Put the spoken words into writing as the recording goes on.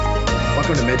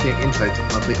welcome to MedTech Insights, a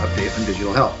monthly update on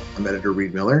digital health. I'm editor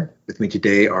Reed Miller. With me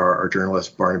today are our journalists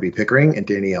Barnaby Pickering and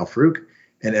Danny Al-Farouk,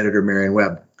 and editor Marian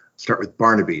Webb. Start with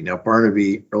Barnaby. Now,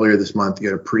 Barnaby, earlier this month, you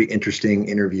had a pretty interesting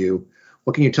interview.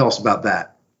 What can you tell us about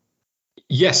that?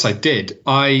 Yes, I did.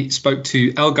 I spoke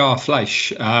to Elgar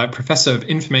Fleisch, Professor of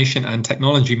Information and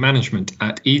Technology Management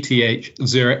at ETH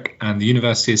Zurich and the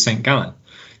University of St. Gallen.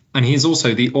 And he is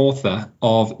also the author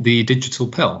of The Digital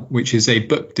Pill, which is a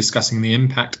book discussing the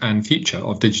impact and future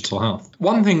of digital health.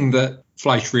 One thing that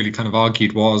Fleisch really kind of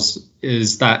argued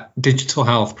is that digital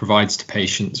health provides to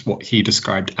patients what he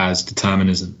described as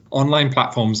determinism. Online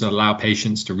platforms that allow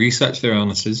patients to research their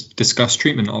illnesses, discuss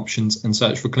treatment options, and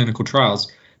search for clinical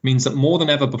trials means that more than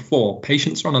ever before,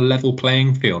 patients are on a level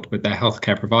playing field with their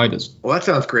healthcare providers. Well, that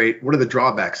sounds great. What are the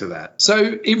drawbacks of that? So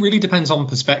it really depends on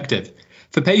perspective.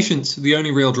 For patients, the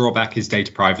only real drawback is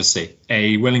data privacy.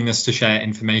 A willingness to share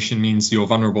information means you're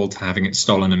vulnerable to having it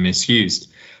stolen and misused.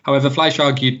 However, Fleisch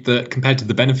argued that compared to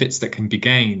the benefits that can be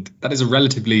gained, that is a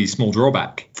relatively small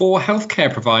drawback. For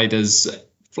healthcare providers,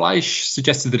 Fleisch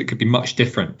suggested that it could be much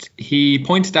different. He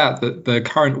pointed out that the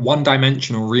current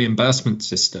one-dimensional reimbursement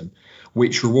system,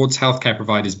 which rewards healthcare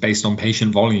providers based on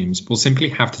patient volumes, will simply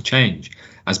have to change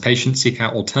as patients seek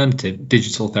out alternative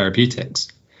digital therapeutics.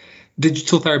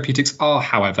 Digital therapeutics are,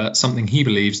 however, something he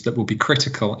believes that will be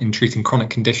critical in treating chronic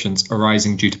conditions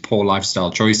arising due to poor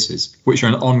lifestyle choices, which are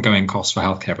an ongoing cost for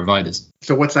healthcare providers.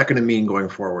 So what's that going to mean going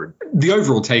forward? The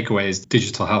overall takeaway is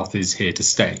digital health is here to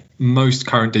stay. Most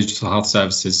current digital health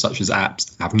services, such as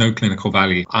apps, have no clinical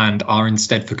value and are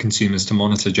instead for consumers to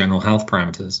monitor general health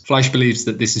parameters. Fleisch believes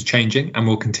that this is changing and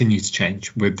will continue to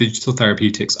change, with digital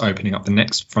therapeutics opening up the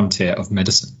next frontier of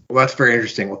medicine. Well, that's very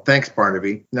interesting. Well, thanks,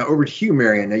 Barnaby. Now over to you,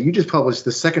 Marian. Now you just published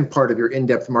the second part of your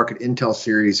in-depth market intel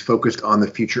series focused on the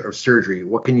future of surgery.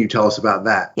 What can you tell us about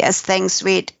that? Yes, thanks,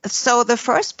 Reed. So the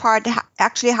first part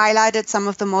actually highlighted some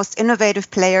of the most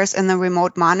innovative players in the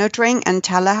remote monitoring and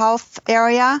telehealth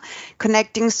area,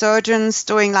 connecting surgeons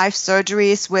doing live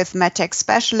surgeries with medtech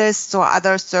specialists or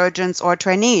other surgeons or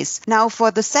trainees. Now,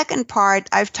 for the second part,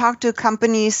 I've talked to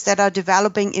companies that are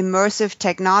developing immersive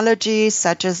technologies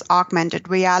such as augmented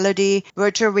reality,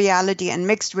 virtual reality, and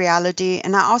mixed reality.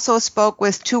 And I also spoke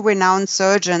with two renowned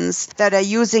surgeons that are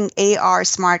using AR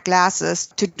smart glasses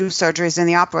to do surgeries in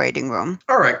the operating room.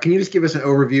 All right. Can you just give us an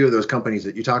overview of those companies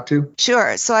that you talked to?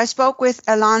 Sure. So I spoke with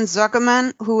Elan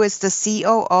Zuckerman, who is the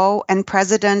COO and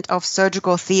president of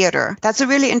Surgical Theater. That's a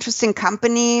really interesting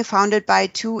company founded by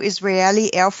two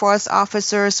Israeli Air Force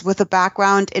officers with a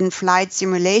background in flight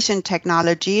simulation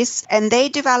technologies. And they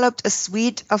developed a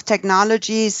suite of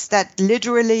technologies that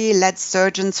literally lets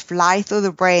surgeons fly through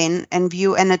the brain and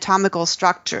view anatomical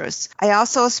structures. I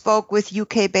also spoke with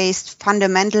UK-based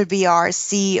Fundamental VR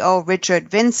CEO Richard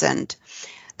Vincent.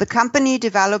 The company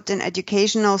developed an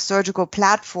educational surgical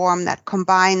platform that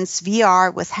combines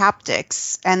VR with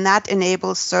haptics, and that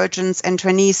enables surgeons and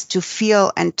trainees to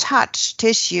feel and touch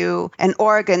tissue and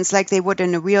organs like they would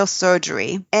in a real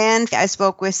surgery. And I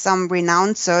spoke with some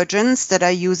renowned surgeons that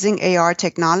are using AR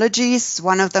technologies.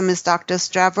 One of them is Dr.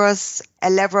 Stavros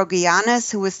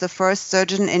Elevrogiannis, who is the first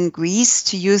surgeon in Greece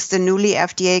to use the newly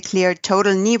FDA-cleared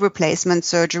total knee replacement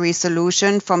surgery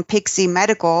solution from Pixie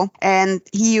Medical. And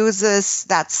he uses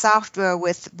that software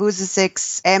with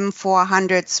Vuzix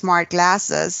M400 smart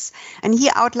glasses. And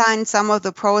he outlined some of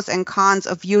the pros and cons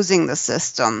of using the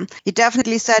system. He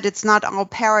definitely said it's not all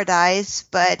paradise,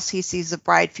 but he sees a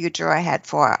bright future ahead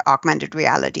for augmented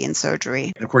reality in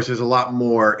surgery. And of course, there's a lot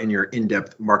more in your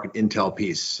in-depth market intel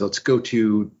piece. So let's go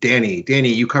to Danny.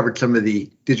 Danny, you covered some of the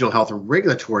digital health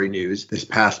regulatory news this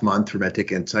past month for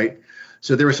MedTech Insight.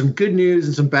 So there was some good news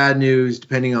and some bad news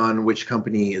depending on which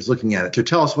company is looking at it. So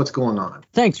tell us what's going on.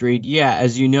 Thanks, Reed. Yeah,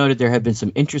 as you noted, there have been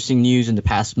some interesting news in the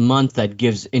past month that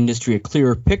gives industry a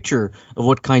clearer picture of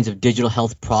what kinds of digital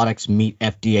health products meet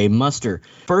FDA muster.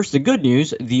 First, the good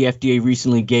news, the FDA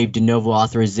recently gave de novo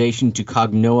authorization to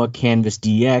Cognoa Canvas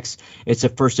DX. It's a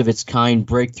first-of-its-kind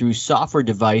breakthrough software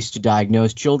device to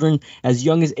diagnose children as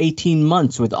young as 18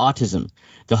 months with autism.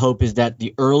 The hope is that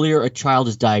the earlier a child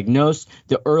is diagnosed,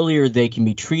 the earlier they can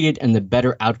be treated and the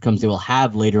better outcomes they will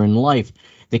have later in life.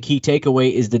 The key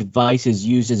takeaway is the device is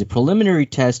used as a preliminary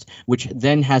test, which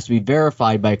then has to be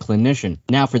verified by a clinician.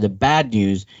 Now for the bad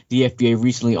news, the FDA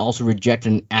recently also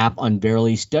rejected an app on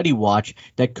Verily Study Watch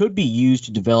that could be used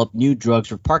to develop new drugs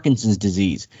for Parkinson's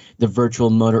disease. The virtual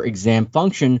motor exam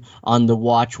function on the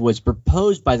watch was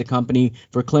proposed by the company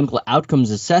for clinical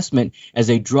outcomes assessment as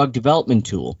a drug development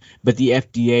tool, but the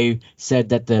FDA said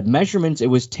that the measurements it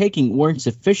was taking weren't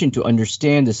sufficient to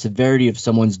understand the severity of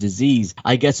someone's disease.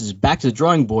 I guess it's back to the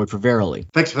drawing drawing board for Verily.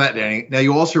 Thanks for that, Danny. Now,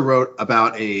 you also wrote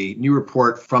about a new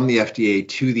report from the FDA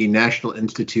to the National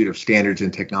Institute of Standards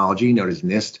and Technology, known as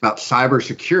NIST, about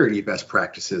cybersecurity best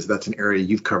practices. That's an area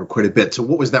you've covered quite a bit. So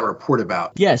what was that report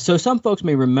about? Yeah, so some folks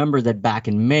may remember that back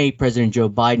in May, President Joe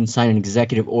Biden signed an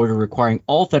executive order requiring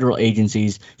all federal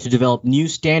agencies to develop new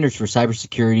standards for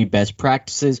cybersecurity best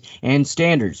practices and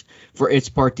standards. For its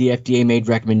part, the FDA made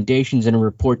recommendations in a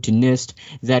report to NIST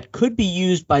that could be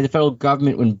used by the federal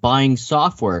government when buying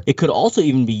software. It could also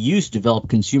even be used to develop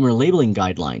consumer labeling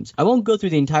guidelines. I won't go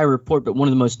through the entire report, but one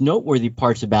of the most noteworthy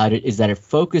parts about it is that it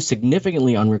focused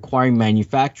significantly on requiring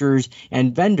manufacturers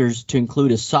and vendors to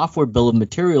include a software bill of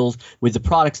materials with the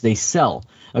products they sell.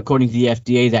 According to the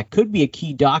FDA, that could be a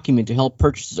key document to help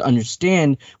purchasers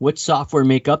understand what software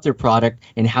make up their product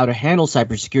and how to handle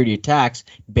cybersecurity attacks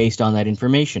based on that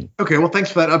information. Okay, well, thanks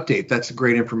for that update. That's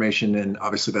great information, and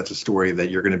obviously that's a story that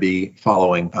you're going to be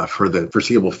following for the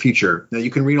foreseeable future. Now, you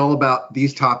can read all about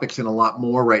these topics and a lot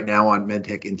more right now on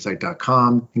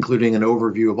medtechinsight.com, including an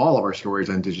overview of all of our stories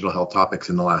on digital health topics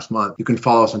in the last month. You can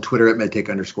follow us on Twitter at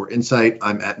medtech_insight.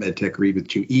 I'm at medtechreed with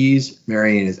 2 E's.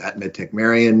 Marion is at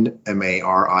medtechmarion,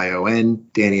 Marion.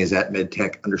 Danny is at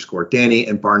medtech_Danny,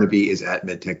 and Barnaby is at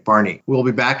medtechbarney. We'll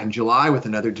be back in July with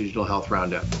another digital health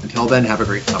roundup. Until then, have a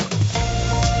great summer.